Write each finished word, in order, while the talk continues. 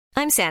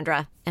I'm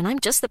Sandra, and I'm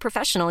just the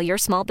professional your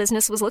small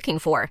business was looking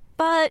for.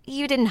 But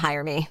you didn't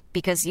hire me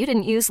because you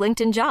didn't use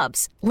LinkedIn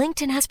Jobs.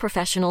 LinkedIn has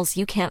professionals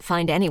you can't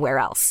find anywhere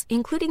else,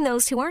 including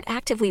those who aren't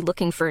actively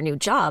looking for a new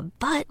job,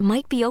 but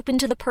might be open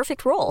to the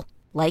perfect role,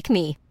 like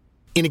me.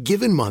 In a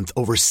given month,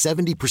 over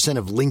 70%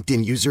 of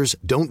LinkedIn users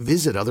don't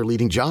visit other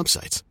leading job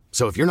sites.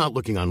 So if you're not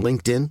looking on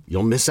LinkedIn,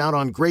 you'll miss out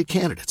on great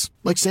candidates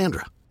like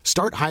Sandra.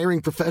 Start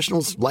hiring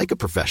professionals like a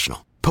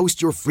professional.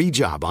 Post your free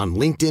job on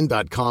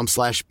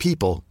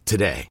linkedin.com/people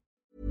today.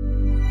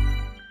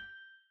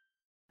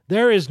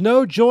 There is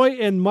no joy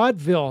in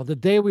Mudville. The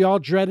day we all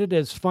dreaded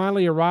has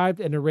finally arrived,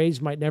 and the Rays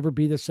might never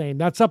be the same.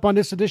 That's up on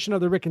this edition of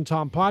the Rick and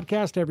Tom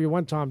podcast.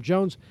 Everyone, Tom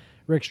Jones,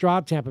 Rick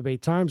Stroud, Tampa Bay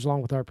Times,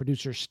 along with our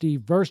producer, Steve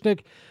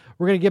Versnick.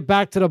 We're going to get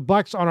back to the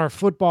Bucs on our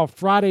Football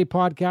Friday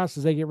podcast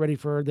as they get ready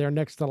for their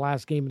next to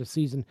last game of the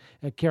season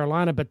at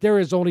Carolina. But there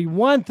is only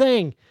one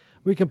thing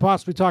we can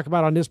possibly talk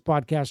about on this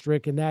podcast,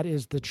 Rick, and that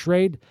is the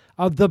trade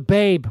of the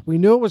Babe. We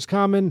knew it was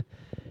coming,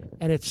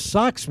 and it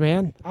sucks,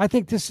 man. I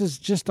think this is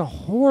just a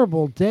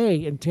horrible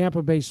day in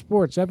Tampa Bay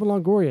sports. Evan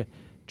Longoria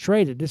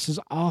traded. This is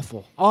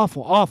awful,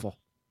 awful, awful.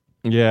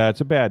 Yeah,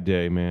 it's a bad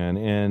day, man.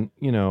 And,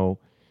 you know,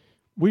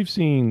 we've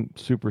seen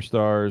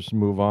superstars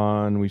move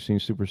on. We've seen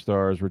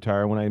superstars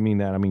retire. When I mean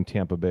that, I mean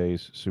Tampa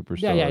Bay's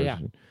superstars. Yeah.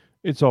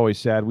 It's always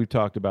sad. We've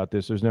talked about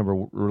this. There's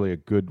never really a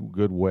good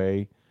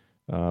way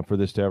for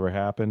this to ever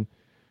happen.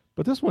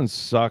 But this one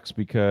sucks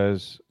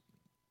because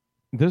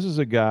this is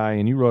a guy,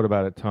 and you wrote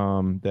about it,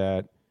 Tom,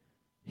 that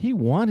he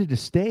wanted to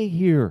stay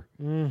here.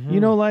 Mm-hmm.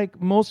 You know,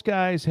 like most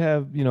guys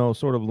have, you know,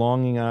 sort of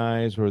longing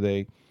eyes, or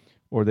they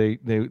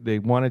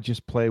want to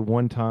just play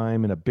one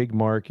time in a big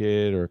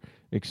market or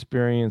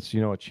experience, you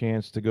know, a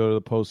chance to go to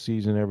the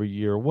postseason every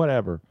year,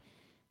 whatever.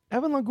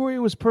 Evan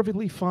Longoria was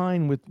perfectly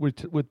fine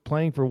with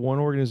playing for one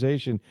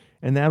organization,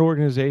 and that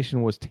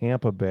organization was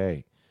Tampa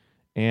Bay.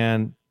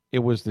 And it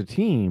was the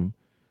team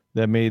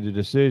that made the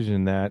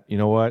decision that, you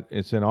know what,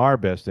 it's in our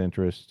best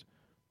interest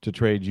to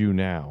trade you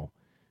now.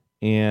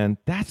 And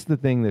that's the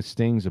thing that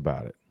stings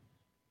about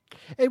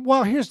it.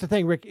 Well, here's the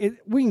thing, Rick.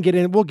 We'll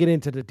get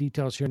into the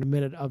details here in a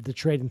minute of the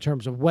trade in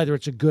terms of whether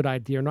it's a good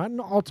idea or not. And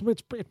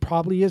ultimately, it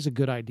probably is a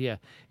good idea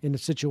in the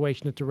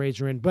situation that the Rays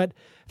are in. But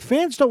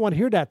fans don't want to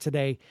hear that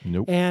today.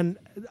 Nope. And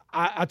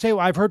I'll tell you,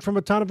 I've heard from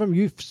a ton of them.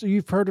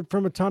 You've heard it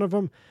from a ton of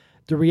them.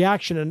 The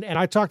reaction, and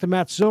I talked to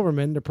Matt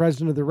Silverman, the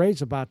president of the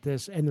Rays, about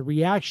this, and the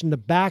reaction, the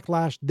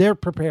backlash, they're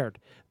prepared.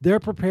 They're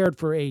prepared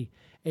for a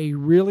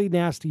really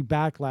nasty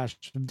backlash.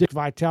 Dick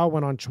Vitale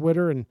went on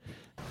Twitter and...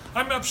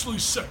 I'm absolutely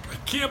sick. I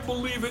can't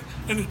believe it,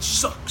 and it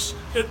sucks.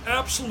 It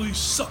absolutely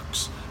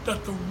sucks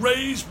that the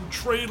Rays would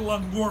trade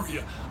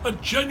Longoria, a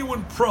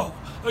genuine pro,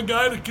 a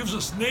guy that gives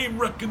us name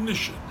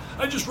recognition.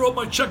 I just wrote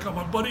my check on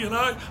my buddy and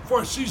I for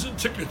our season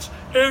tickets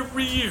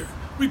every year.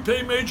 We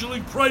pay major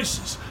league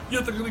prices,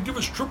 yet they're going to give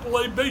us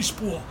AAA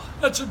baseball.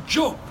 That's a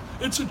joke.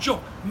 It's a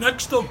joke.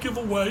 Next, they'll give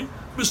away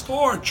Mr.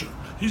 Archer.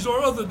 He's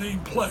our other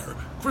named player.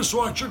 Chris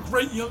Archer,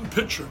 great young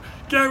pitcher.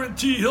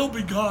 Guarantee he'll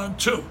be gone,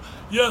 too.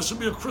 Yes,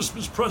 it'll be a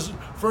Christmas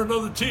present for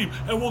another team,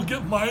 and we'll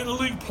get minor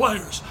league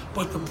players.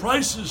 But the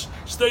prices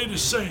stay the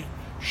same.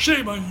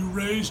 Shame on you,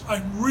 Rays.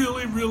 I'm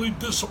really, really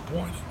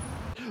disappointed.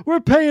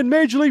 We're paying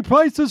major league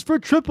prices for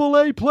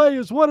AAA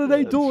players. What are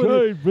they doing?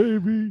 Right,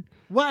 baby.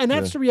 Well, and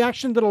that's the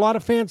reaction that a lot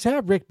of fans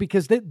have, Rick,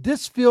 because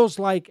this feels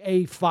like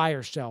a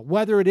fire sale,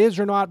 whether it is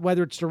or not,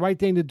 whether it's the right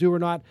thing to do or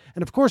not.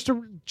 And, of course,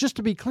 just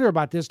to be clear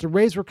about this, the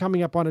Rays were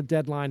coming up on a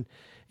deadline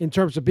in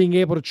terms of being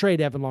able to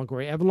trade Evan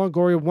Longoria. Evan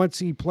Longoria, once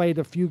he played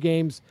a few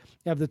games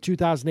of the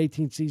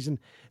 2018 season,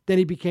 then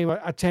he became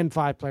a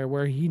 10-5 player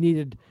where you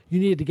needed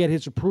to get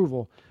his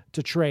approval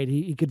to trade.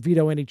 He could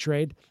veto any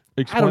trade.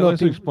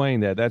 Let's explain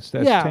that. That's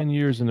 10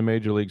 years in the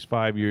major leagues,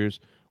 5 years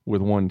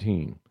with one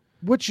team.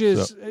 Which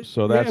is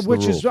so that's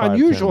which the rule, is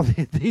unusual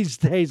 5, these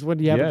days when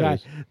you have a guy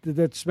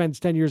that spends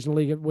 10 years in the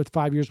league with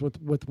 5 years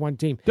with one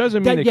team.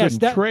 Doesn't mean they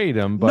couldn't trade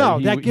him, but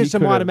that gives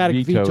him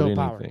automatic veto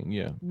power.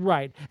 Yeah,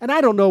 right. And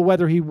I don't know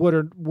whether he would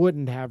or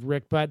wouldn't have,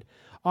 Rick, but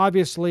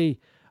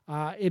obviously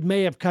it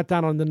may have cut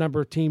down on the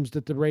number of teams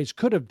that the Rays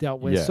could have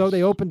dealt with. Yes. So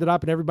they opened it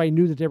up, and everybody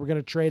knew that they were going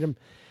to trade him.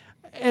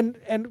 And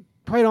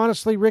quite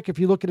honestly, Rick, if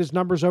you look at his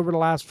numbers over the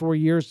last 4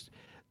 years,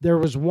 there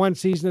was one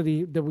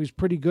season that was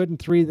pretty good and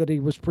 3 that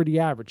he was pretty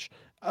average,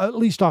 at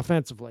least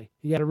offensively.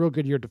 He had a real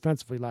good year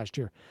defensively last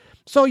year.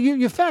 So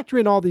you factor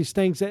in all these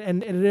things,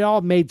 and it all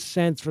made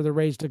sense for the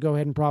Rays to go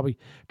ahead and probably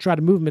try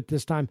to move him at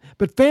this time.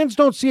 But fans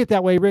don't see it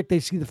that way, Rick.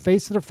 They see the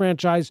face of the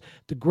franchise,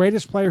 the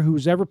greatest player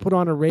who's ever put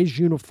on a Rays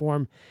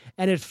uniform,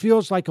 and it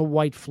feels like a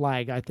white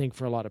flag, I think,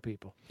 for a lot of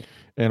people.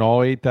 And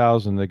all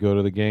 8,000 that go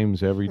to the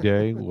games every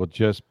day will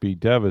just be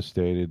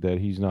devastated that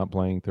he's not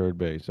playing third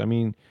base. I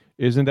mean,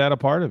 isn't that a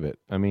part of it?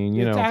 I mean,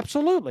 you know.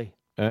 Absolutely.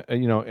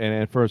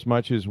 And for as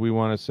much as we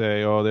want to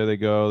say, oh, there they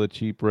go, the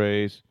cheap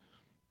Rays,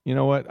 you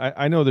know what?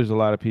 I know there's a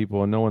lot of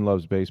people, and no one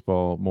loves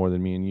baseball more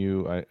than me and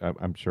you.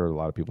 I'm sure a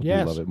lot of people do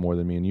love it more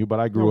than me and you,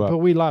 but I grew up. But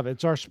we love it.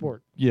 It's our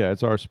sport. Yeah,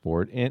 it's our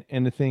sport.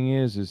 And the thing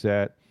is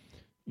that,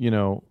 you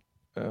know,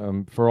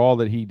 for all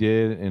that he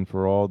did and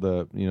for all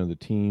the, you know, the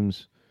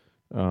teams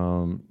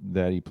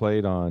that he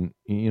played on,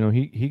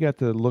 he got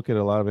to look at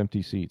a lot of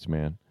empty seats,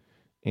 man.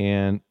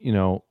 And,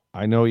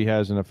 I know he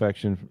has an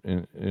affection,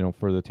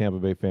 for the Tampa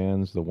Bay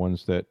fans, the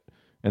ones that,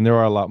 and there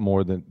are a lot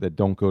more that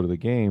don't go to the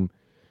game.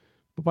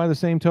 But by the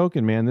same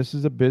token, man, this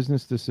is a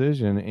business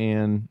decision,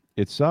 and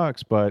it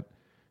sucks. But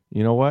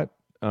you know what?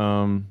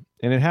 And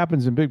it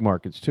happens in big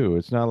markets too.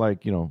 It's not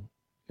like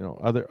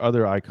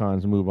other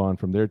icons move on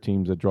from their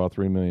teams that draw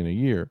 $3 million a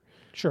year.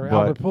 Sure, but,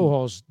 Albert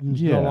Pujols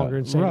is no longer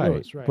in St.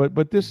 Louis, right?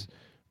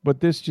 But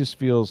this just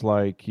feels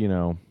like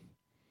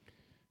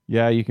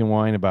yeah, you can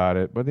whine about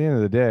it, but at the end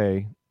of the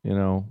day,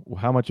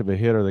 how much of a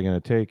hit are they going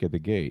to take at the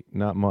gate?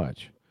 Not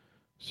much.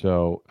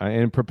 So,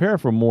 and prepare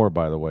for more,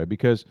 by the way,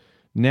 because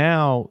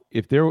now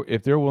if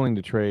they're willing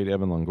to trade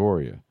Evan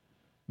Longoria,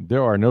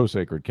 there are no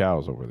sacred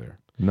cows over there.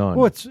 None.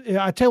 Well,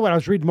 I tell you what, I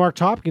was reading Mark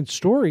Topkin's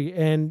story,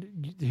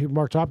 and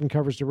Mark Topkin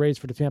covers the Rays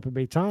for the Tampa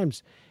Bay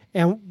Times,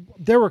 and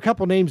there were a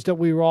couple names that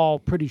we were all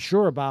pretty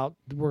sure about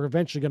were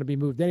eventually going to be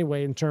moved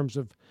anyway in terms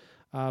of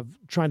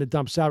trying to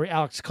dump salary.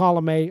 Alex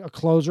Colomé, a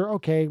closer,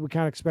 okay, we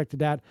kind of expected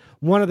that.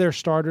 One of their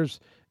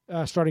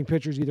starting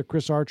pitchers, either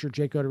Chris Archer or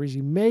Jake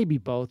Odorizzi, maybe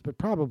both, but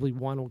probably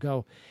one will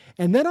go.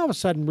 And then all of a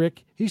sudden,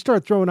 Rick, he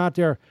started throwing out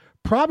there,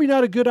 probably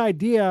not a good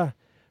idea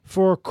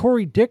for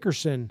Corey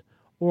Dickerson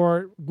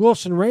or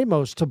Wilson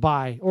Ramos to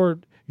buy, or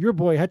your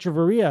boy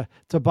Hechavarria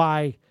to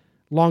buy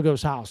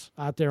Longo's house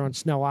out there on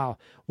Snell Isle.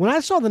 When I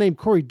saw the name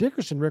Corey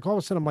Dickerson, Rick, all of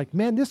a sudden I'm like,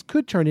 man, this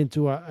could turn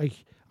into a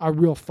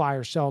real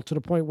fire sale to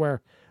the point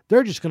where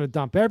they're just going to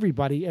dump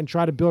everybody and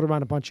try to build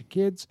around a bunch of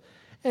kids.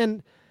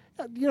 And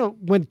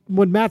when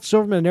Matt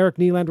Silverman and Eric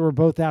Nylander were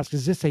both asked,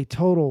 is this a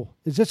total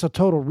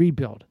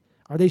rebuild?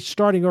 Are they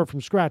starting over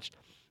from scratch?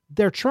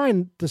 They're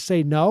trying to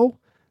say no.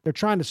 They're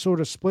trying to sort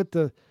of split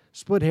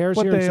hairs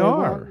but here. They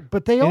are.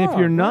 But they and are.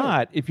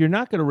 If you're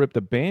not going to rip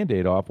the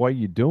Band-Aid off, why are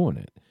you doing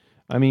it?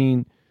 I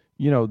mean,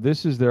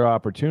 this is their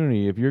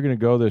opportunity. If you're going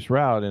to go this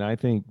route, and I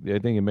think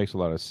it makes a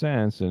lot of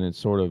sense, and it's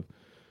sort of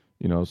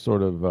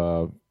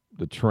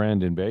the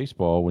trend in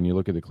baseball when you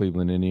look at the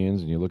Cleveland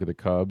Indians and you look at the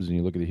Cubs and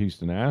you look at the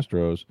Houston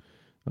Astros,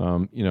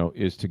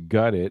 is to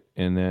gut it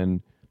and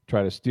then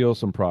try to steal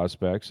some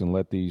prospects and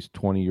let these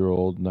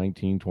 20-year-old,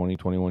 19, 20,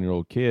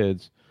 21-year-old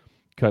kids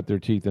cut their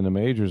teeth in the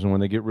majors. And when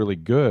they get really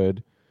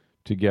good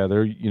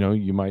together,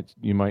 you might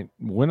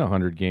win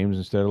 100 games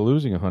instead of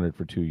losing 100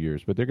 for 2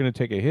 years. But they're going to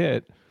take a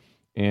hit,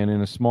 and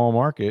in a small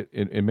market,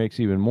 it makes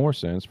even more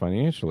sense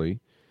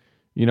financially.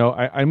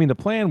 I mean, the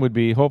plan would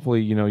be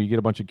hopefully, you get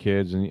a bunch of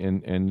kids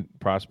and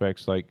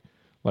prospects like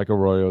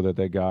Arroyo that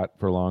they got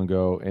for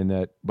Longo, and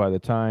that by the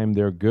time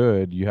they're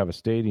good, you have a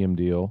stadium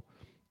deal,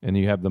 and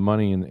you have the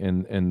money and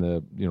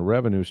the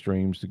revenue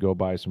streams to go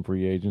buy some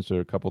free agents or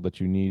a couple that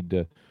you need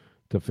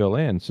to fill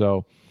in.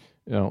 So,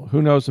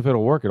 who knows if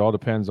it'll work? It all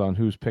depends on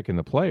who's picking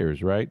the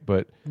players, right?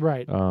 But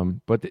right.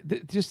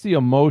 Just the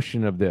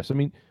emotion of this. I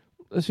mean,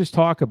 let's just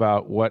talk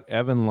about what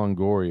Evan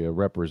Longoria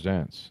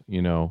represents.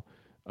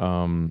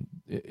 When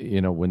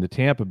the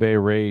Tampa Bay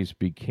Rays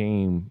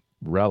became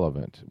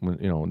relevant,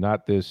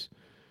 not this,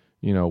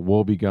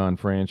 woebegone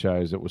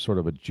franchise that was sort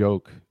of a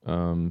joke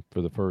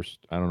for the first,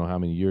 I don't know how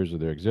many years of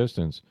their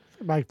existence.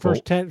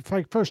 First 10,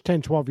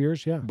 12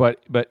 years, yeah. But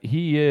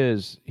he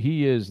is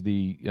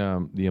the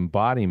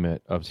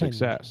embodiment of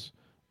success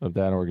of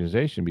that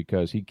organization,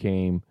 because he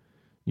came,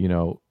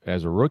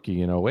 as a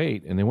rookie in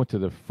 2008, and they went to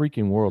the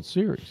freaking World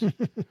Series.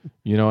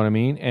 You know what I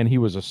mean? And he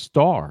was a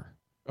star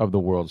of the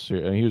World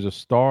Series. And he was a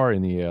star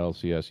in the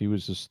ALCS. He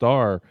was a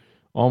star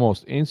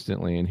almost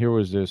instantly. And here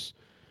was this,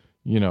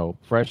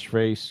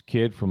 fresh-faced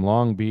kid from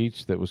Long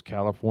Beach that was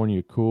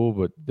California cool,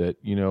 but that,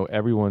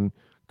 everyone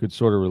could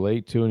sort of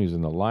relate to. And he's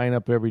in the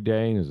lineup every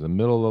day, and he's in the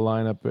middle of the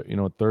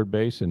lineup, at third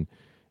base. And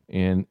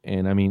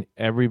I mean,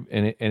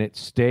 it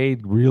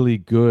stayed really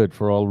good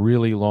for a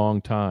really long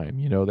time.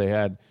 They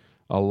had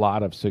a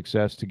lot of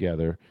success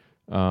together.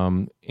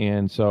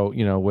 And so,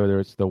 whether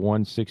it's the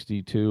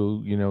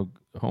 162,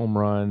 home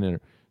run or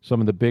some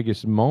of the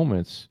biggest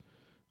moments,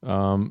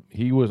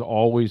 he was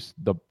always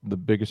the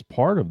biggest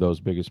part of those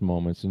biggest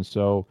moments. And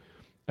so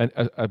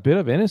a bit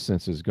of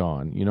innocence is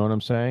gone. You know what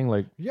I'm saying?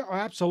 Like, yeah,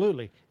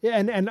 absolutely. Yeah,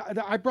 and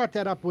I brought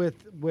that up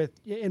with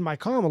in my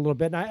column a little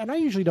bit, and I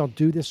usually don't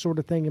do this sort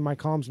of thing in my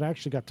columns, and I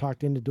actually got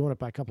talked into doing it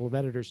by a couple of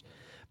editors.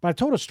 But I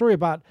told a story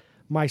about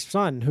my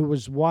son he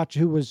was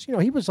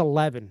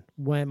 11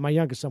 when my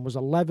youngest son was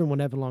 11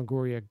 when Evan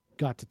Longoria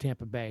got to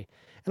Tampa Bay.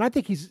 And I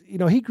think he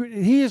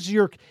is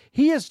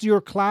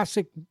your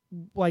classic,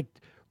 like,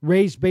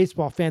 Rays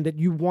baseball fan that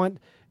you want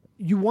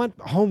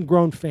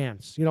homegrown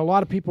fans. A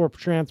lot of people are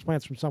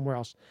transplants from somewhere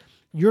else.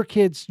 Your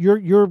kids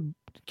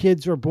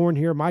are born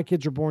here. My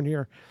kids are born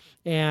here.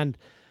 And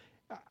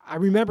I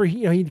remember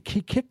he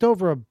kicked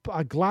over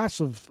a glass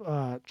of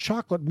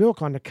chocolate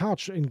milk on the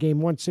couch in game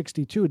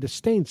 162. The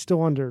stain's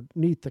still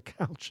underneath the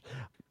couch.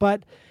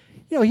 But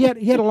he had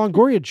a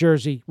Longoria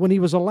jersey when he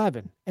was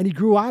 11, and he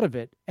grew out of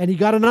it, and he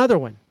got another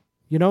one.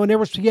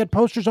 And he had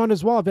posters on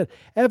his wall that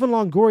Evan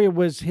Longoria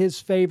was his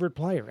favorite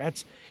player.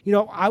 That's,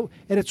 and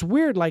it's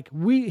weird. Like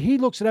he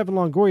looks at Evan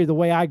Longoria the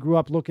way I grew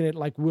up looking at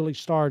like Willie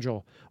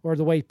Stargell, or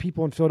the way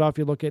people in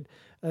Philadelphia look at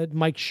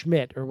Mike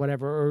Schmidt or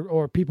whatever,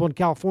 or people in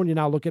California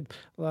now look at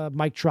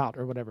Mike Trout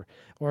or whatever,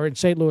 or in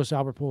St. Louis,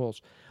 Albert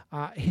Pujols.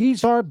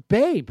 He's our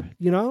babe,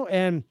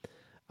 and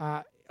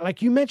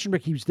like you mentioned,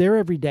 Rick, he was there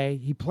every day.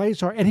 He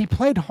plays hard, and he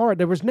played hard.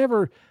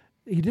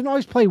 He didn't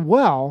always play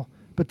well,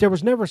 but there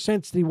was never a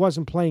sense that he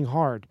wasn't playing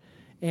hard.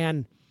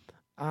 And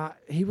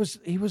he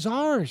was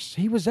ours.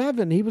 He was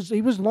Evan. He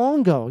was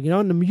Longo,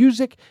 and the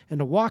music and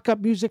the walk-up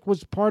music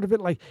was part of it.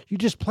 Like, you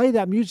just play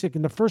that music,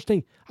 and the first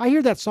thing, I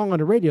hear that song on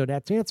the radio,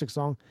 that Tansic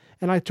song,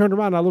 and I turned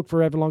around and I looked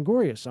for Evan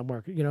Longoria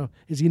somewhere.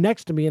 Is he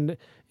next to me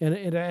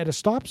at a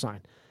stop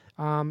sign?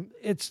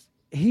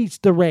 He's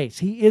the Rays.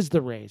 He is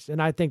the Rays.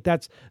 And I think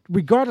that's,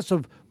 regardless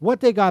of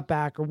what they got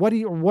back or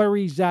where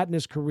he's at in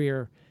his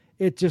career,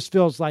 it just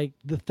feels like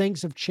the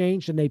things have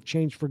changed, and they've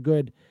changed for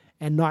good,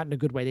 and not in a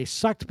good way. They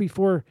sucked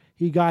before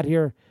he got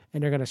here,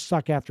 and they're going to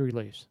suck after he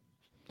leaves.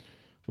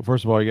 Well,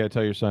 first of all, you got to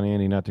tell your son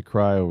Andy not to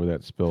cry over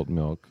that spilt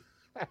milk,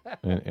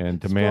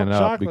 and to man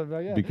up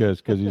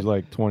because he's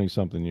like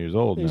 20-something years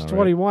old now. He's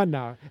 21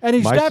 now, and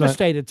he's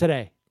devastated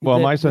today. Well,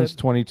 my son's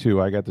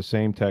 22. I got the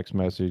same text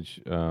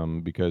message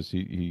because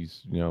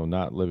he's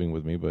not living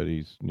with me, but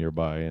he's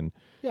nearby, and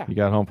he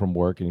got home from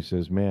work and he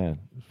says, "Man,"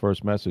 his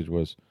first message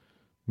was,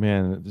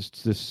 "Man,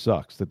 this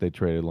sucks that they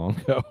traded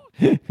Longo,"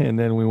 and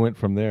then we went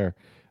from there.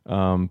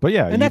 But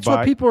yeah, and that's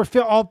what people are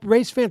feeling. All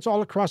Rays fans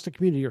all across the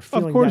community are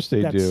feeling. Of course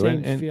they that do,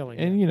 same feeling.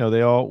 And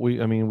they all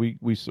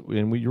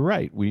you're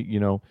right.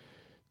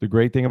 The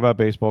great thing about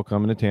baseball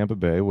coming to Tampa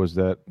Bay was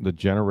that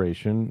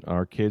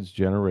our kids'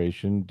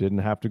 generation, didn't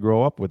have to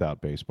grow up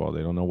without baseball.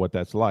 They don't know what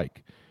that's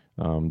like.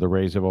 The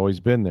Rays have always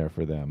been there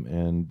for them,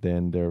 and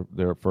then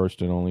their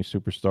first and only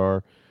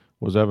superstar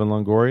was Evan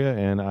Longoria,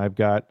 and I've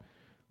got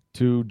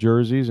 2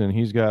 jerseys, and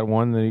he's got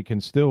one that he can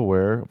still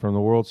wear from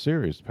the World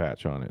Series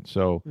patch on it.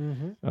 So,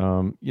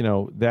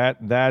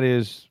 that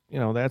is,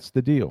 that's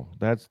the deal.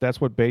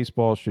 That's what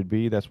baseball should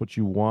be. That's what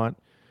you want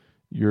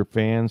your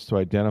fans to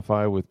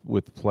identify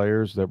with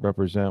players that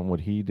represent what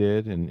he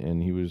did,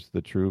 and he was the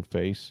true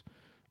face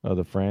of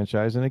the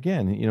franchise. And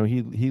again,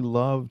 he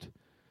loved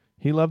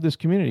this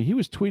community. He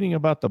was tweeting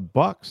about the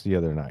Bucks the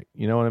other night.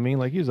 You know what I mean?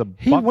 Like, he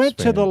went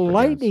to the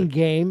Lightning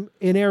game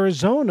in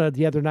Arizona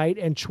the other night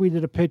and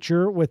tweeted a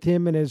picture with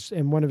him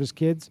and one of his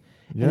kids.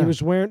 Yeah. And he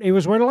was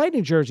wearing a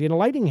Lightning jersey and a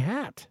Lightning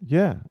hat.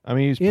 Yeah, I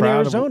mean, he's in proud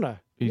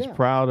Arizona. He's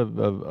proud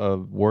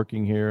of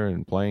working here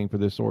and playing for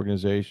this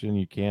organization.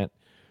 You can't.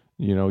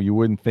 You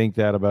wouldn't think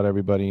that about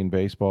everybody in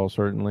baseball,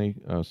 certainly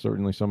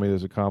somebody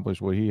that's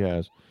accomplished what he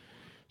has.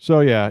 So,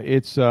 yeah,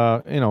 it's,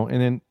 and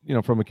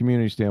then, from a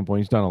community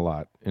standpoint, he's done a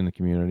lot in the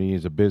community.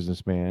 He's a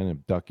businessman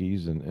at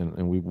Duckies,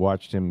 and we've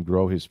watched him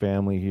grow his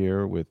family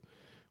here with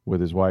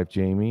his wife,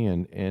 Jamie,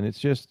 and it's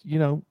just,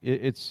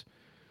 it's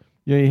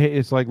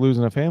like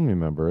losing a family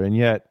member. And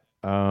yet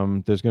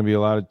there's going to be a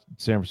lot of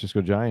San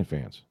Francisco Giant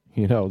fans.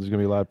 There's going to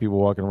be a lot of people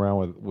walking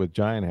around with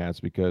Giant hats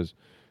because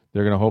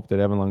they're going to hope that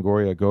Evan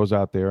Longoria goes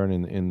out there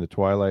and in the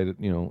twilight,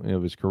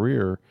 of his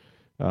career,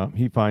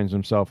 he finds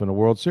himself in a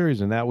World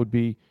Series, and that would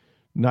be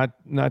not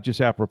just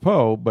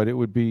apropos, but it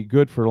would be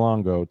good for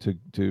Longo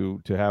to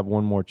have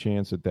one more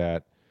chance at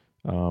that.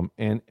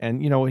 And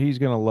he's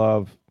going to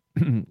love,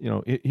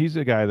 he's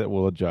a guy that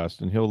will adjust,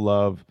 and he'll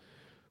love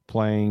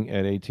playing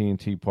at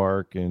AT&T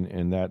Park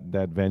and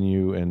that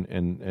venue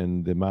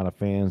and the amount of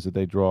fans that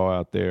they draw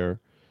out there.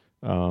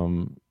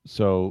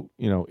 So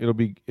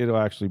it'll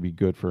actually be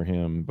good for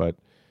him, but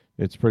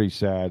it's pretty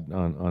sad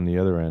on the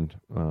other end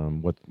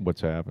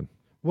what's happened.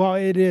 Well,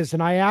 it is,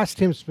 and I asked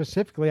him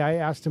specifically.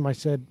 I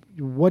said,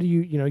 "What do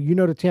you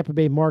know the Tampa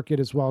Bay market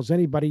as well as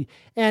anybody?"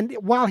 And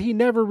while he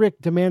never,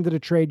 Rick, demanded a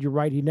trade, you're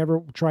right, he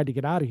never tried to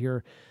get out of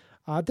here.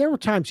 There were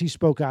times he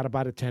spoke out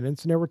about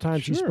attendance, and there were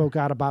times he spoke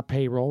out about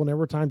payroll, and there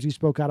were times he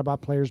spoke out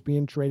about players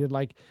being traded,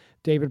 like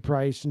David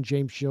Price and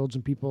James Shields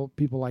and people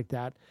like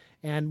that.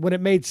 And when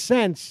it made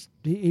sense,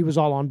 he was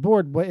all on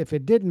board. But if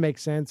it didn't make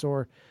sense,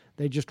 or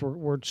they just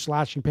were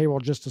slashing payroll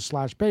just to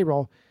slash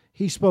payroll,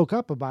 he spoke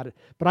up about it.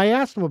 But I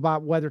asked him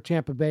about whether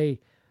Tampa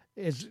Bay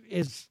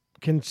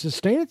can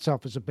sustain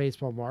itself as a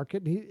baseball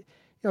market.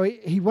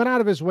 He went out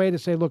of his way to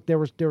say, look, there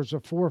was a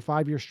 4 or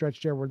 5 year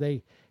stretch there where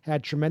they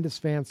had tremendous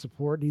fan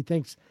support. And he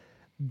thinks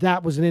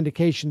that was an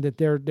indication that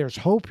there's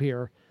hope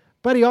here.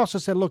 But he also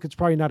said, look, it's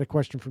probably not a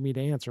question for me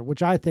to answer,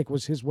 which I think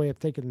was his way of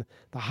taking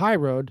the high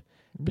road.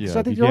 Because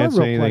I think you can't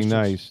there are say real anything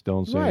questions. Nice,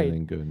 don't say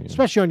anything good.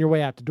 Especially on your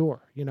way out the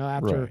door,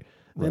 after.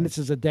 Right. And this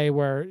is a day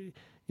where,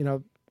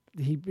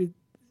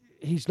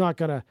 he's not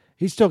gonna.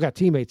 He's still got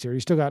teammates here.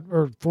 He's still got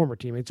former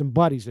teammates and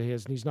buddies of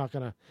his, and he's just not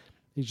gonna.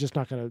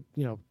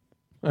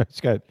 He's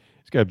got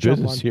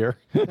business here.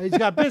 He's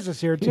got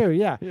business here too.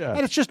 Yeah. Yeah.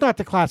 And it's just not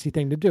the classy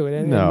thing to do.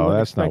 And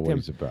that's not what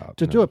he's about.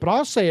 To do it, but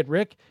I'll say it,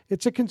 Rick.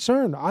 It's a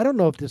concern. I don't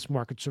know if this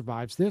market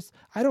survives this.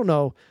 I don't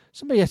know.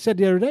 Somebody said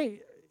the other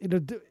day,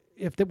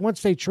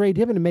 once they trade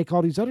him and make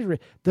all these other,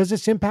 does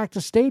this impact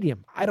the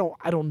stadium? I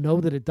don't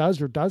know that it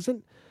does or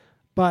doesn't,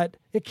 but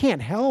it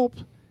can't help.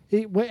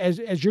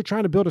 As you're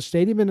trying to build a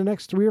stadium in the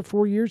next 3 or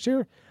 4 years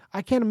here,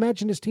 I can't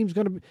imagine this team's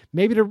going to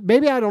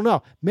maybe I don't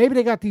know. Maybe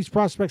they got these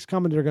prospects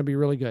coming that are going to be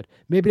really good.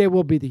 Maybe they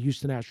will be the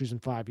Houston Astros in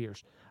 5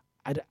 years,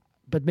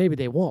 but maybe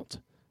they won't.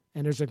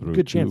 And there's a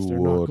good chance they're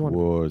not going.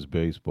 Wars,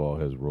 baseball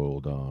has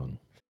rolled on.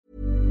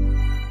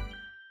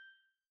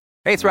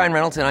 Hey, it's Ryan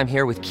Reynolds, and I'm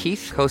here with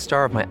Keith,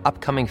 co-star of my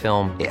upcoming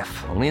film,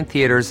 If, only in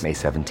theaters May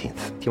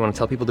 17th. Do you want to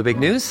tell people the big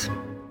news?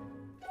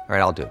 All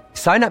right, I'll do it.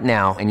 Sign up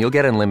now and you'll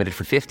get unlimited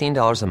for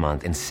 $15 a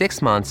month and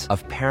 6 months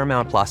of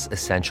Paramount Plus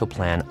Essential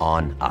Plan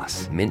on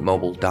us.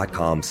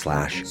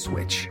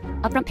 MintMobile.com/switch.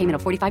 Upfront payment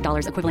of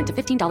 $45 equivalent to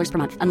 $15 per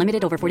month.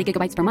 Unlimited over 40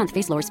 gigabytes per month.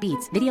 Face lower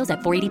speeds. Videos at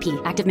 480p.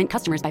 Active Mint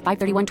customers by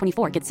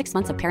 531.24 get 6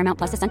 months of Paramount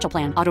Plus Essential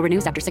Plan. Auto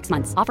renews after 6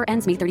 months. Offer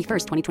ends May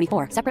 31st,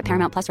 2024. Separate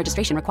Paramount Plus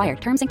registration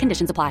required. Terms and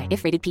conditions apply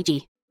if rated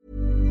PG.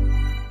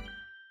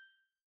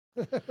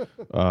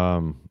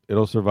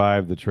 It'll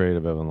survive the trade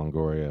of Evan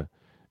Longoria.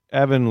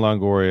 Evan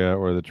Longoria,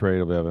 or the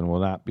trade of Evan, will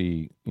not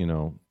be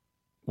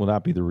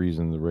the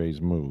reason the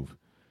Rays move.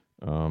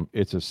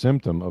 It's a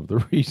symptom of the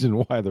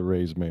reason why the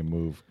Rays may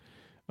move,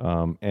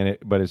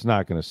 but it's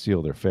not going to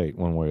seal their fate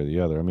one way or the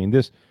other. I mean,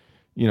 this,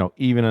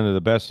 even under the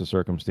best of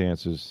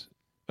circumstances,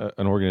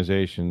 an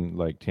organization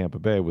like Tampa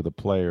Bay with a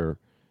player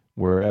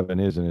where Evan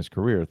is in his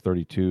career,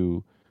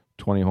 32,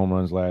 20 home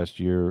runs last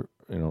year,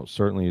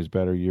 certainly his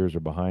better years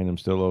are behind him,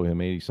 still owe him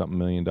 $80-something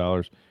million.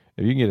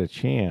 If you can get a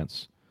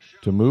chance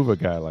to move a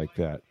guy like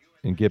that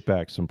and get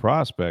back some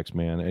prospects,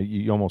 man,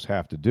 you almost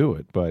have to do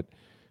it. But,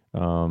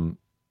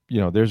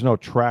 there's no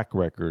track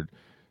record.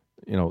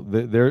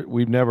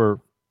 We've never,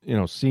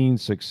 seen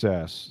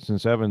success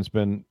since Evan's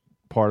been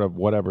part of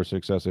whatever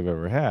success they've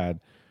ever had.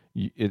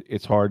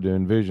 It's hard to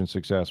envision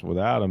success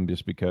without him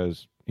just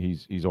because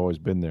he's always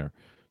been there.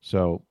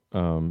 So,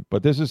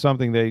 but this is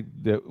something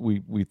that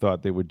we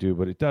thought they would do,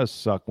 but it does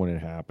suck when it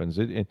happens.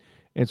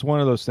 It's one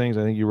of those things,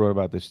 I think you wrote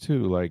about this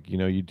too, like,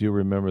 you do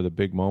remember the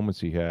big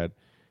moments he had,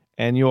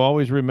 and you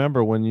always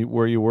remember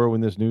where you were when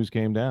this news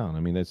came down.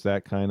 I mean, it's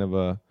that kind of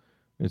a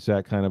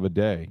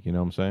day, you know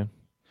what I'm saying?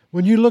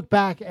 When you look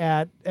back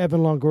at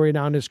Evan Longoria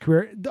now in his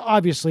career,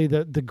 obviously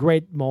the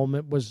great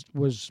moment was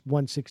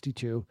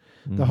 162,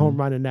 the home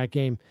run in that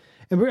game.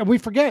 And we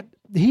forget,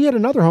 he had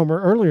another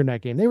homer earlier in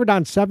that game. They were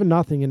down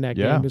 7-0 in that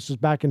game. This was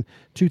back in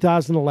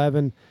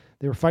 2011.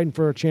 They were fighting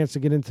for a chance to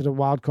get into the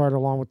wild card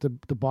along with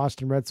the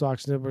Boston Red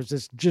Sox. And it was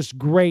this just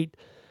great,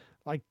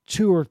 like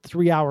 2 or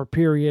 3 hour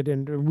period,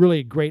 and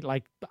really great,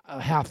 like a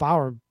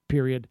half-hour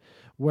period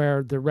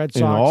where the Red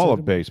Sox... In all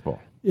of baseball.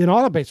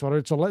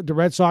 The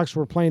Red Sox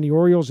were playing the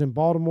Orioles in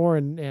Baltimore,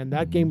 and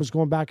that game was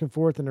going back and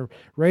forth, and the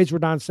Rays were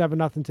down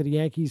 7-0 to the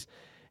Yankees.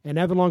 And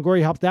Evan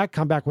Longoria helped that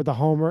come back with a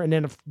homer. And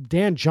then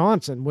Dan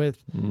Johnson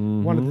with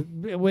one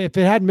of the, if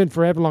it hadn't been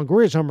for Evan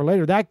Longoria's homer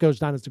later, that goes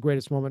down as the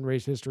greatest moment in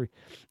Rays history.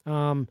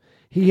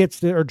 He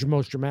hits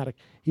most dramatic.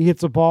 He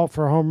hits a ball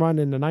for a home run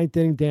in the 9th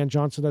inning. Dan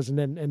Johnson does, and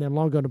then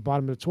Longo in the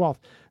bottom of the 12th.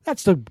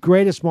 That's the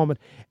greatest moment.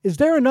 Is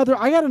there another?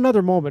 I got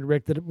another moment,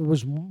 Rick, that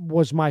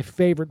was my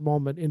favorite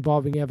moment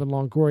involving Evan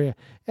Longoria.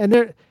 And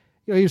there,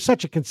 he was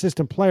such a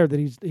consistent player that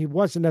he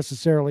wasn't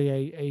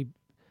necessarily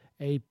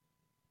a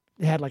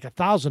had like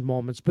 1,000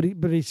 moments, but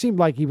he seemed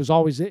like he was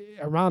always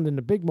around in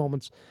the big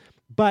moments.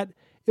 But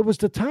it was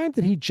the time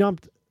that he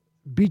jumped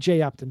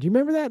B.J. Upton. Do you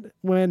remember that?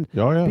 When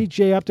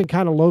B.J. Upton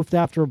kind of loafed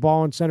after a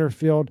ball in center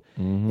field,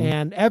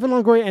 and Evan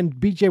Longoria and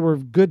B.J. were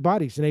good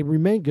buddies, and they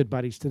remain good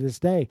buddies to this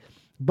day.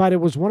 But it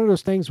was one of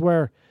those things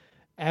where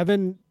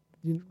Evan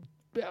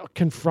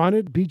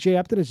confronted B.J.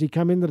 Upton as he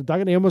come into the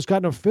dugout. They almost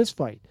got in a fist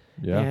fight,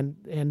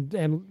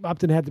 and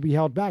Upton had to be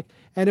held back.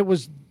 And it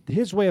was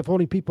his way of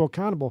holding people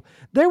accountable.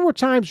 There were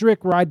times,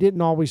 Rick, where I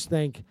didn't always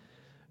think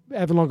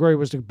Evan Longoria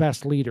was the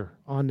best leader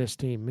on this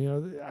team.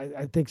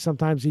 I think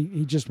sometimes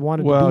he just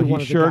wanted to be one of the guys. Well,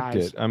 he shirked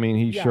it. I mean,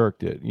 he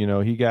shirked it.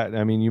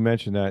 You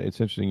mentioned that.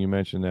 It's interesting you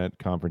mentioned that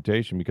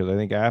confrontation, because I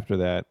think after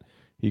that,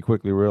 he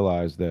quickly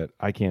realized that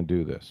I can't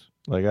do this.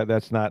 Like,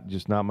 that's not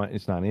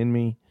it's not in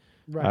me.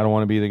 Right. I don't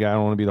want to be the guy. I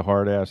don't want to be the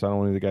hard ass. I don't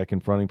want to be the guy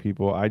confronting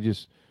people. I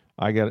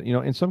got,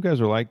 and some guys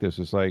are like this.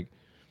 It's like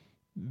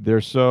they're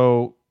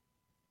so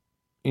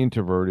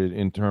introverted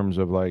in terms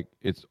of, like,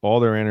 it's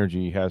all their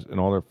energy has and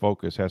all their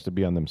focus has to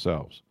be on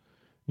themselves,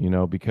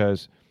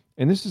 because,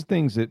 and this is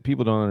things that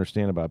people don't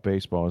understand about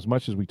baseball. As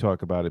much as we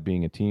talk about it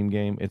being a team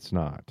game, it's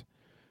not.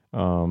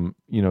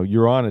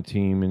 You're on a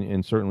team,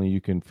 and certainly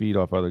you can feed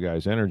off other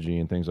guys' energy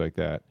and things like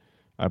that.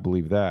 I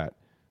believe that.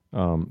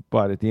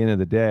 But at the end of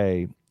the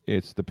day,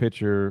 it's the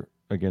pitcher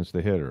against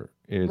the hitter.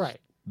 It's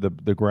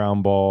the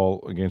ground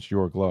ball against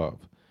your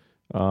glove.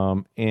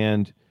 So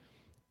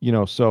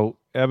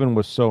Evan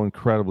was so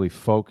incredibly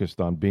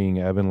focused on being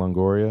Evan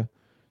Longoria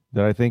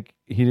that I think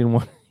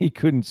he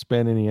couldn't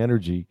spend any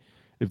energy,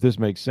 if this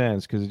makes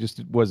sense, because it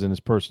just wasn't his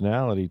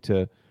personality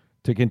to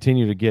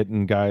continue to get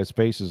in guys'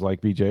 faces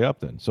like B.J.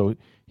 Upton. So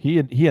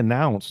he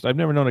announced. I've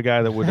never known a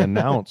guy that would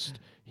announce.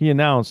 He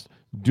announced,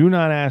 Do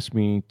not ask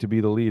me to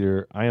be the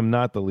leader. I am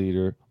not the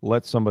leader.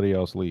 Let somebody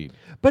else lead.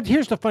 But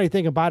here's the funny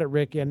thing about it,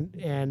 Rick,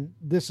 and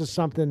this is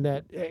something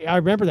that I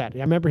remember that. I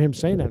remember him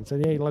saying that and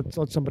said, hey, let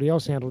somebody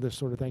else handle this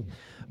sort of thing.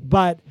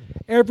 But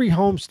every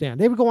homestand,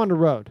 they would go on the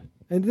road.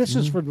 And this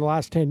is for the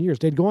last 10 years.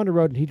 They'd go on the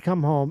road and he'd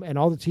come home and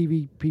all the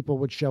TV people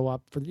would show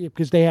up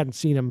because they hadn't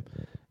seen him,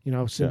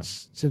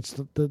 since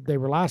they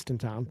were last in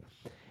town.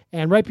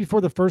 And right before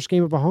the first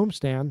game of a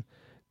homestand,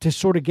 to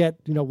sort of get,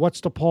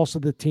 what's the pulse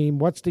of the team?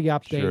 What's the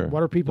update? Sure.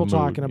 What are people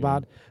talking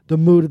about? The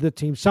mood of the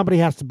team. Somebody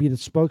has to be the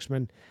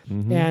spokesman.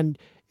 And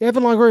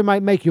Evan Longoria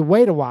might make you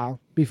wait a while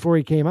before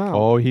he came out.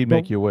 Oh, he'd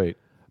make you wait.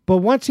 But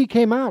once he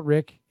came out,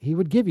 Rick, he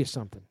would give you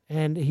something.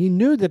 And he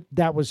knew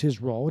that was his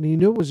role, and he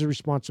knew it was a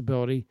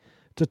responsibility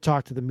to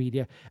talk to the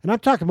media. And I'm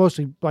talking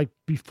mostly like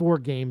before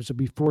games or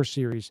before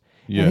series.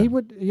 Yeah. And he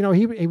would,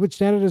 he would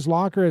stand at his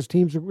locker as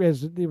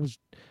it was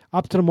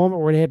up to the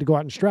moment where they had to go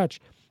out and stretch.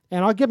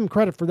 And I'll give him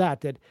credit for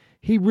that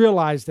he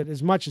realized that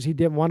as much as he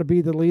didn't want to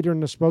be the leader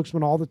and the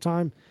spokesman all the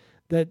time,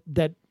 that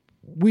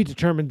we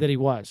determined that he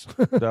was.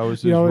 That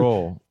was his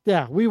role.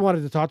 Yeah, we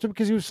wanted to talk to him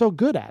because he was so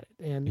good at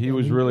it. And he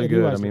was really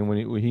good. I mean,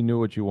 when he knew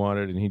what you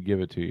wanted and he'd give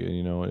it to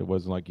you. It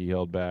wasn't like he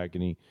held back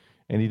and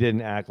he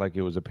didn't act like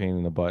it was a pain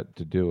in the butt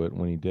to do it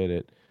when he did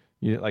it.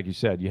 Like you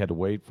said, you had to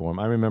wait for him.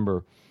 I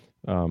remember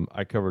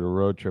I covered a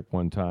road trip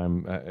one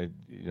time.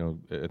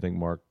 I think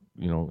Mark,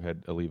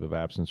 had a leave of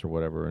absence or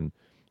whatever, and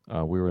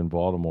we were in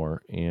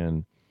Baltimore,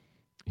 and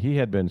he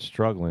had been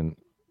struggling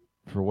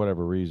for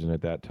whatever reason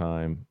at that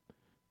time.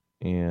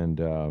 And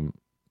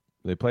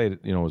they played,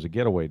 it was a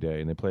getaway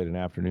day, and they played an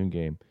afternoon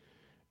game.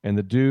 And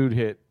the dude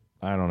hit,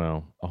 I don't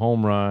know, a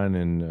home run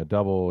and a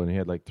double, and he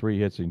had like 3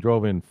 hits. And he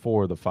drove in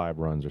 4 of the 5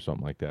 runs or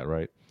something like that,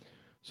 right?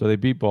 So they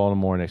beat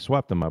Baltimore, and they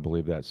swept them, I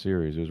believe, that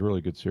series. It was a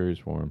really good series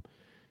for them.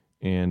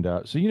 And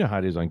so you know how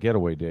it is on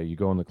getaway day. You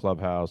go in the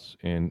clubhouse,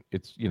 and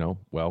it's,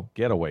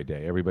 getaway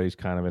day. Everybody's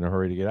kind of in a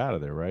hurry to get out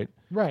of there, right?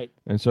 Right.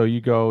 And so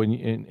you go, and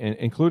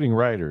including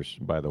writers,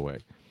 by the way.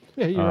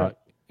 Yeah, you're right.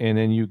 And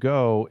then you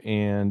go,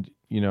 and,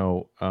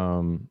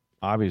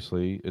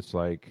 obviously it's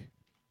like,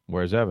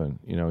 where's Evan?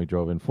 He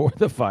drove in 4 of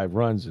the 5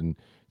 runs, and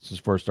it's his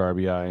first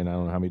RBI in I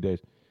don't know how many days.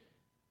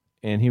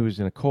 And he was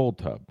in a cold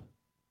tub,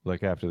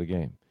 like after the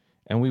game.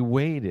 And we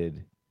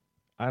waited,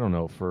 I don't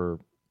know, for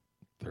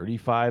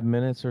 35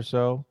 minutes or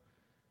so.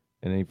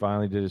 And then he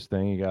finally did his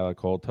thing. He got out of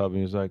the cold tub, and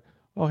he was like,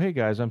 oh, hey,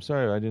 guys, I'm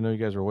sorry. I didn't know you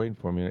guys were waiting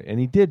for me. And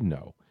he did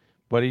know.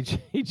 But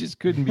he just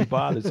couldn't be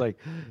bothered. It's like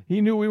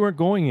he knew we weren't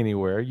going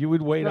anywhere. You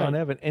would wait on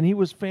Evan. And he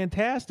was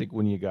fantastic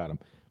when you got him.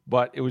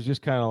 But it was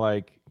just kind of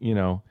like,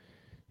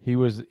 he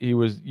was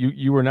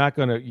you were not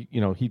going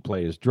to, he'd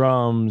play his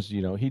drums.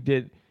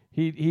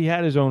 He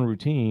had his own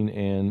routine,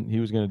 and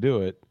he was going to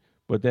do it.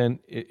 But then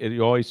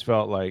you always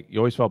felt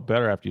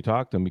better after you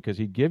talked to him because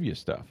he'd give you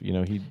stuff. He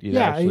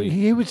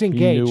was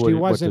engaged. He knew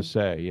what to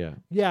say. Yeah.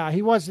 Yeah,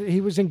 he was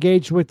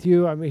engaged with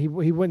you. I mean,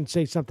 he wouldn't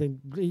say something.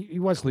 He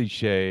was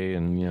cliche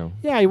and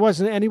Yeah, he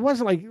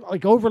wasn't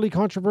like overly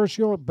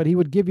controversial, but he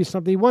would give you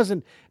something. He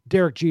wasn't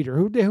Derek Jeter,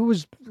 who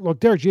was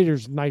Derek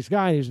Jeter's a nice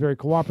guy and he was very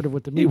cooperative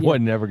with the media. He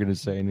wasn't never going to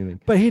say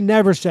anything. But he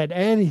never said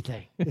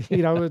anything.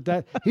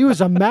 That he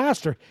was a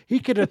master. He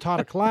could have taught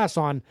a class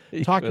on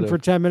talking for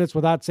 10 minutes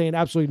without saying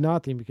absolutely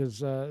nothing. Because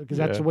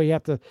that's the way you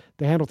have to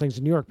handle things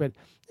in New York. But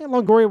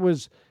Longoria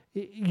was,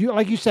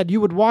 like you said,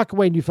 you would walk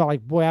away and you felt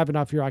like, boy, I have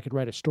enough here. I could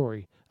write a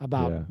story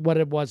about what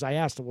it was I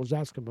was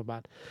asking him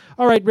about.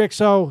 All right, Rick.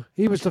 So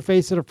he was the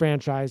face of the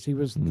franchise. He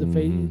was the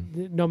face,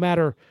 no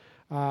matter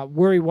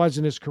where he was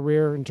in his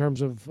career in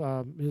terms of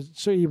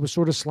so he was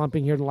sort of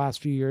slumping here the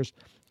last few years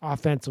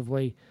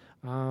offensively.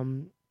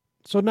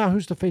 So now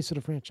who's the face of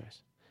the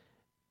franchise?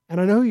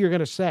 And I know who you're going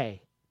to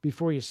say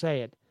before you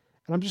say it.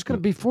 And I'm just going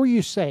to, before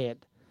you say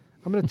it,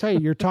 I'm going to tell you,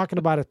 you're talking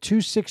about a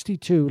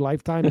 262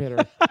 lifetime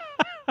hitter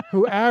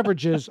who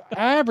averages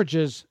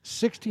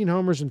 16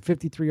 homers and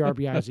 53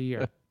 RBIs a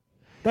year.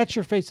 That's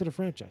your face of the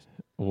franchise.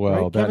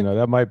 Well, right?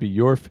 that might be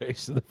your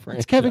face of the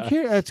franchise.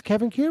 It's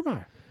Kevin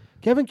Kiermaier.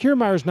 Kevin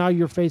Kiermaier is now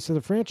your face of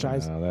the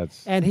franchise,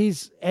 and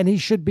he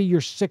should be your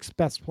 6th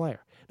best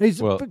player.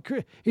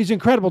 He's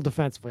incredible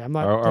defensively. I'm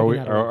not.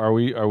 Are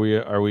we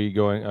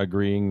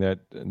agreeing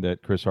that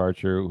Chris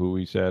Archer, who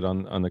we said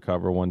on the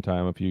cover one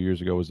time a few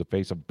years ago was the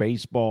face of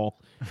baseball,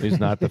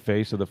 is not the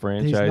face of the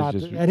franchise?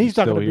 He's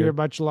not going to be here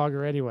much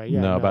longer anyway.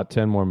 Yeah, no, about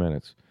 10 more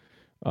minutes.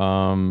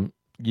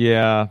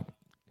 Yeah,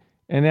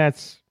 and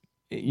that's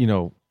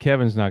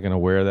Kevin's not going to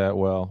wear that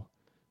well,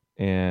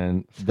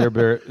 and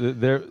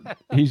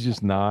he's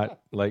just not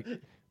like.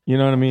 You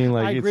know what I mean?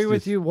 Like I agree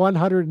with you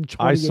 120%.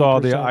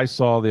 I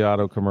saw the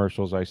auto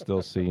commercials. I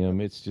still see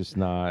him. It's just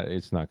not.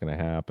 It's not going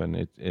to happen.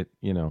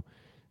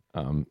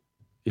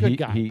 Good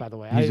guy, by the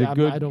way.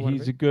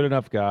 He's a good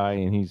enough guy,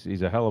 and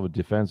he's a hell of a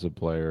defensive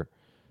player.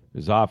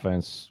 His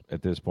offense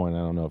at this point, I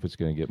don't know if it's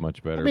going to get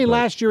much better. I mean,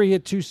 last year he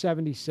hit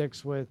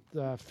 276 with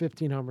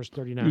 15 homers,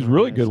 39. He was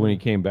really good when he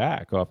came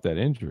back off that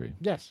injury.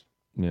 Yes.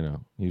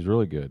 He's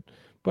really good.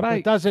 But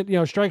it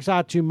doesn't, strikes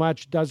out too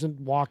much, doesn't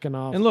walk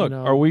enough. And look,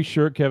 are we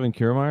sure Kevin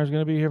Kiermaier is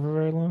going to be here for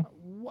very long?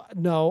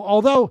 No,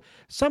 although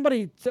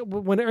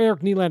when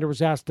Eric Nylander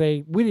was asked,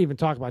 we didn't even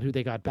talk about who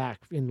they got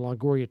back in the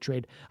Longoria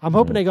trade. I'm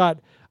hoping they got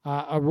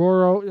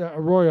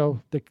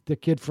Arroyo, the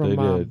kid from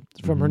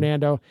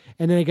Hernando,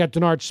 and then they got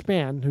Denard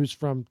Span, who's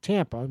from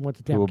Tampa, and went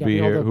to Tampa.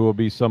 Who will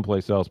be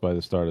someplace else by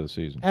the start of the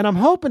season. And I'm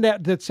hoping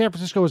that San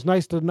Francisco was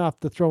nice enough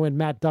to throw in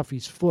Matt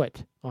Duffy's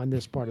foot on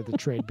this part of the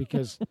trade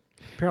because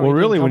apparently, well,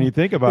 really, when you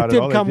think about it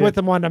didn't come with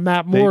them on the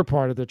Matt Moore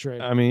part of the trade.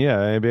 I mean,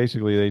 yeah,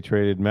 basically they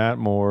traded Matt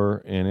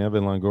Moore and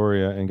Evan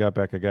Longoria and got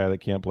back a guy that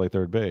can't play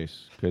third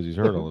base because he's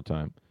hurt all the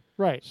time.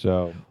 Right.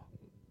 So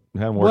it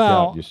hasn't worked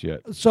out just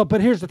yet. So, but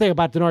here's the thing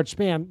about Denard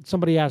Span.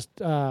 Somebody asked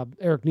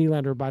Eric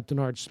Nylander about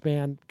Denard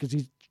Span because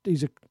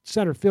he's a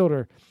center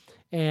fielder,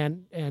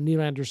 and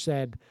Nylander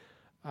said,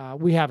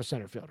 "We have a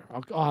center fielder,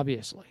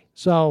 obviously."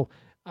 So,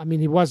 I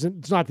mean,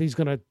 it's not that he's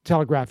going to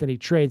telegraph any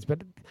trades,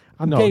 but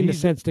I'm getting the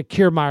sense that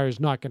Kiermaier is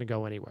not going to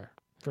go anywhere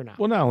for now.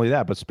 Well, not only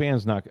that, but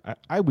Span's not.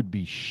 I would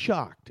be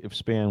shocked if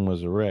Span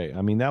was a Ray.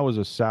 I mean, that was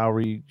a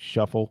salary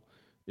shuffle,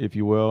 if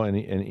you will, and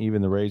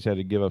even the Rays had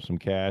to give up some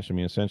cash. I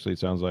mean, essentially, it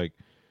sounds like,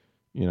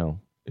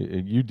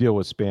 you deal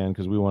with Span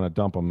because we want to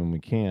dump him and we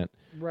can't.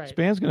 Right.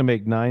 Span's going to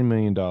make $9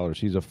 million.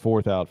 He's a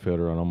fourth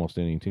outfielder on almost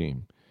any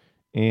team.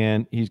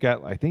 And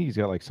I think he's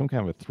got like some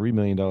kind of a $3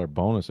 million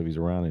bonus if he's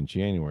around in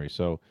January.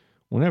 So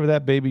whenever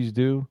that baby's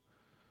due,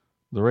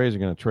 the Rays are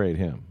going to trade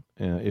him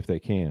if they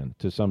can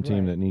to some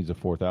team that needs a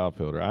fourth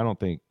outfielder. I don't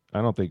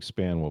think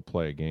Span will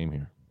play a game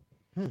here.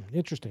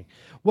 Interesting.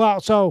 Well,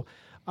 so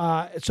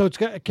it's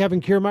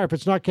Kevin Kiermaier. If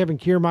it's not Kevin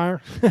Kiermaier,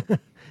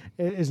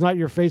 it's not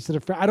your face of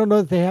the franchise. I don't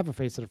know that they have a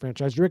face of the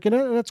franchise, Rick,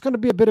 and that's going to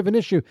be a bit of an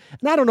issue.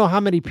 And I don't know how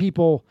many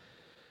people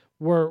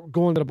were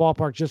going to the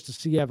ballpark just to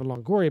see Evan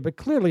Longoria, but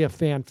clearly a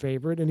fan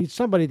favorite, and he's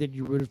somebody that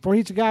you rooted for.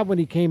 He's a guy when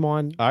he came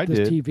on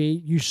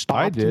TV, you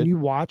stopped and you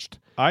watched.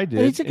 I did.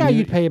 And he's a guy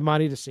you'd pay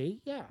money to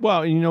see. Yeah.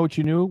 Well, you know what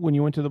you knew when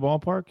you went to the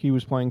ballpark? He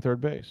was playing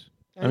third base.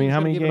 And I mean, how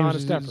many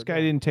games this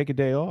guy didn't take a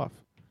day off?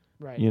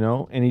 Right.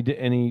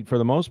 And he for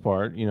the most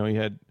part, he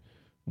had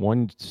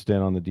one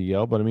stint on the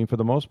DL, but I mean, for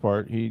the most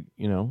part, he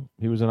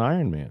was an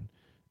Iron Man,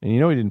 and he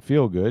didn't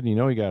feel good. He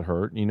got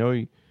hurt.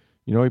 And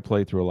he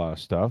played through a lot of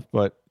stuff,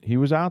 but he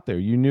was out there.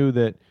 You knew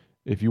that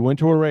if you went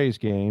to a Rays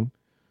game,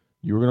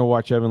 you were going to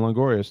watch Evan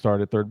Longoria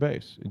start at third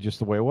base. It's just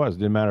the way it was. It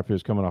didn't matter if he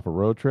was coming off a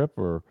road trip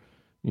or,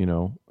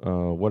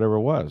 whatever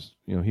it was.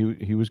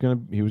 He was going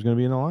to be in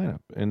the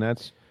lineup, and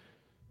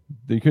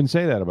you couldn't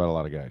say that about a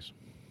lot of guys.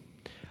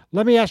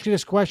 Let me ask you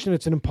this question.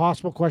 It's an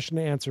impossible question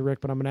to answer,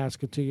 Rick, but I'm going to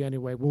ask it to you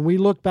anyway. When we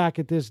look back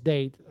at this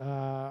date,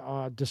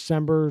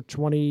 December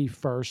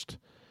 21st,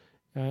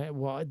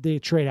 the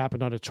trade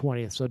happened on the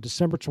 20th, so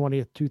December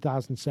 20th,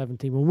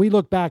 2017. When we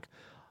look back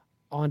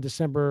on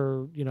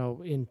December,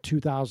 in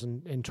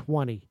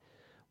 2020,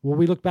 will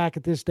we look back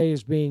at this day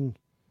as being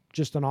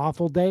just an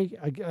awful day,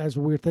 as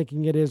we're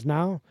thinking it is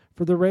now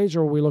for the Rays,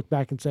 or will we look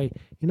back and say,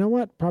 you know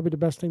what, probably the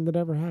best thing that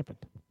ever happened?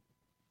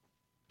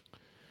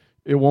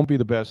 It won't be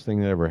the best thing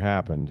that ever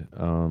happened.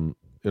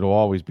 It'll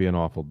always be an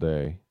awful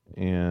day.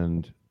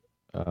 And,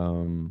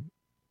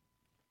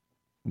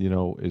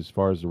 as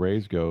far as the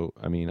Rays go,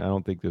 I mean, I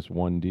don't think this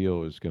one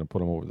deal is going to put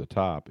them over the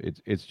top.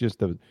 It's just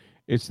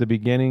the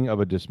beginning of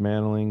a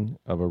dismantling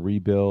of a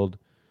rebuild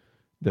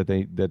that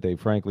they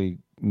frankly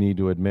need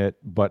to admit.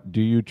 But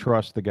do you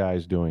trust the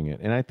guys doing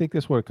it? And I think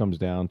that's what it comes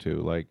down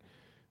to. Like,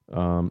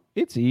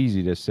 it's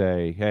easy to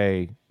say,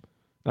 hey,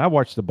 and I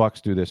watched the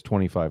Bucks do this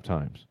 25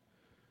 times.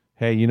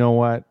 Hey, you know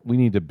what? We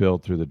need to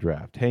build through the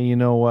draft. Hey, you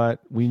know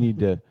what? We need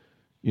to,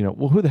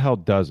 well, who the hell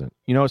doesn't?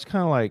 It's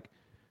kind of like,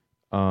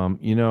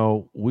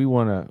 we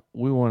want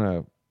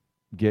to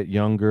get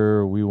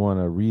younger. We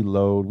want to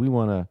reload. We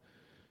want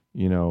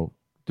to,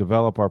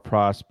 develop our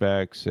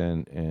prospects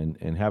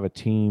and have a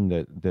team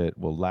that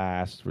will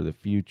last for the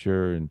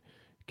future and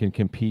can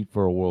compete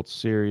for a World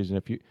Series.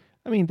 And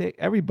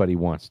everybody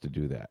wants to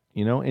do that,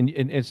 and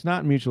it's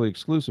not mutually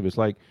exclusive. It's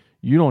like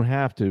you don't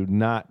have to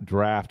not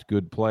draft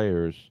good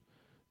players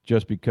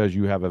just because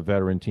you have a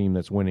veteran team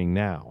that's winning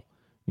now.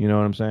 You know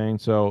what I'm saying?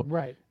 So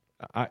right.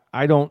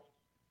 I don't.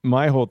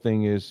 My whole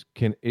thing is,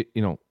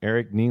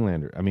 Eric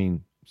Nylander.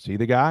 See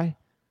the guy.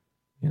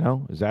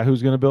 Is that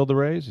who's going to build the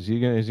Rays? Is he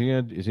going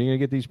to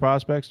get these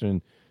prospects?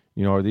 And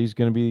are these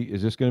going to be?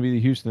 Is this going to be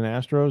the Houston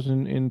Astros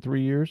in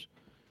 3 years?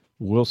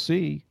 We'll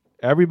see.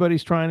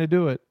 Everybody's trying to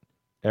do it.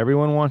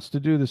 Everyone wants to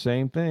do the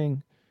same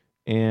thing,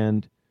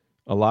 and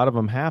a lot of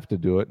them have to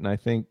do it. And I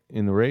think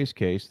in the Rays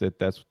case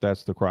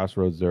that's the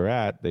crossroads they're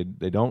at. They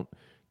don't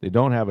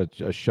have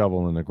a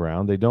shovel in the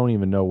ground. They don't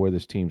even know where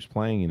this team's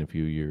playing in a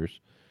few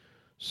years.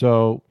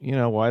 So,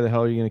 why the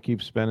hell are you going to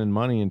keep spending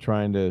money and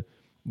trying to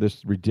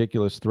this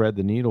ridiculous thread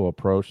the needle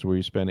approach where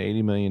you spend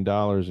 $80 million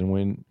and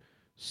win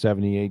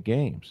 78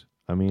 games?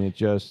 I mean,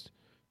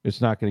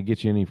 it's not going to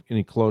get you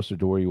any closer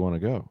to where you want to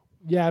go.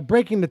 Yeah,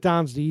 breaking it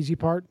down's the easy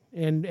part,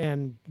 and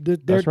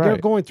they're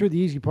going through the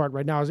easy part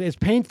right now. As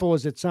painful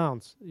as it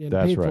sounds, and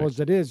That's painful right. as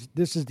it is,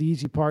 this is the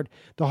easy part.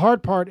 The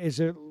hard part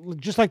is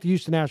just like the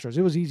Houston Astros.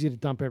 It was easy to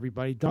dump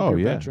everybody, dump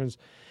your veterans.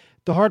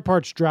 the hard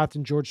part's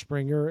drafting George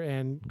Springer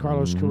and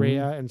Carlos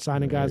Correa and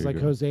signing guys like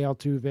go. Jose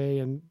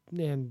Altuve and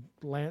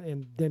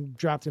then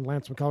drafting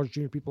Lance McCullers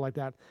Jr., people like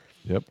that.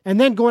 Yep. And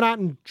then going out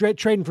and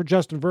trading for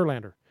Justin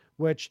Verlander,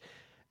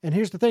 and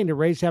here's the thing, the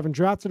Rays haven't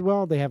drafted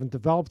well, they haven't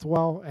developed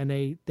well, and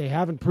they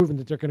haven't proven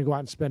that they're going to go out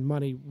and spend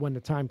money when the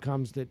time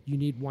comes that you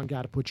need one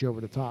guy to put you over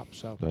the top.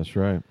 So That's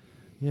right.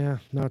 yeah,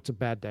 no, it's a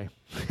bad day.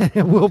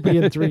 It will be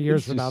in 3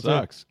 years from now. It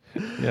sucks.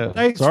 Yeah.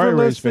 Thanks Sorry, for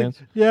Rays listening.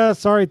 fans. Yeah,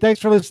 sorry. Thanks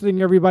for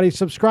listening, everybody.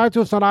 Subscribe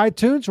to us on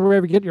iTunes or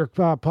wherever you get your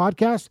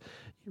podcast.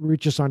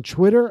 Reach us on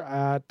Twitter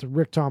at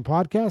Rick Tom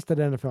Podcast, at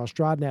NFL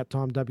Stroud, and at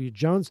Tom W.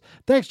 Jones.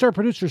 Thanks to our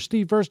producer,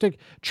 Steve Verstick.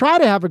 Try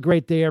to have a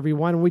great day,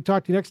 everyone. And we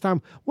talk to you next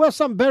time. We'll have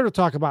something better to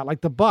talk about,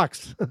 like the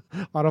Bucks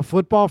on a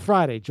Football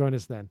Friday. Join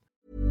us then.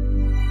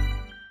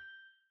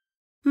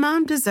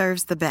 Mom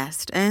deserves the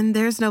best, and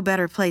there's no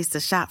better place to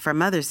shop for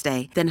Mother's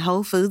Day than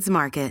Whole Foods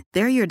Market.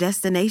 They're your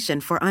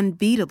destination for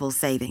unbeatable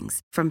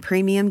savings, from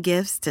premium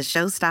gifts to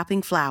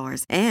show-stopping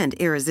flowers and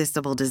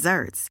irresistible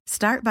desserts.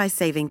 Start by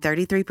saving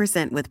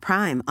 33% with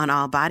Prime on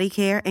all body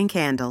care and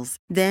candles.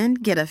 Then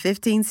get a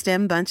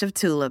 15-stem bunch of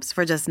tulips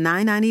for just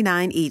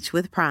 $9.99 each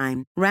with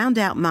Prime. Round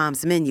out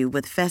Mom's menu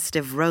with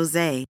festive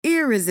rosé,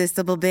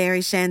 irresistible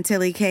berry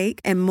chantilly cake,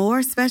 and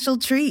more special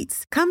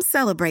treats. Come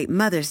celebrate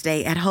Mother's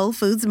Day at Whole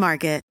Foods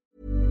Market.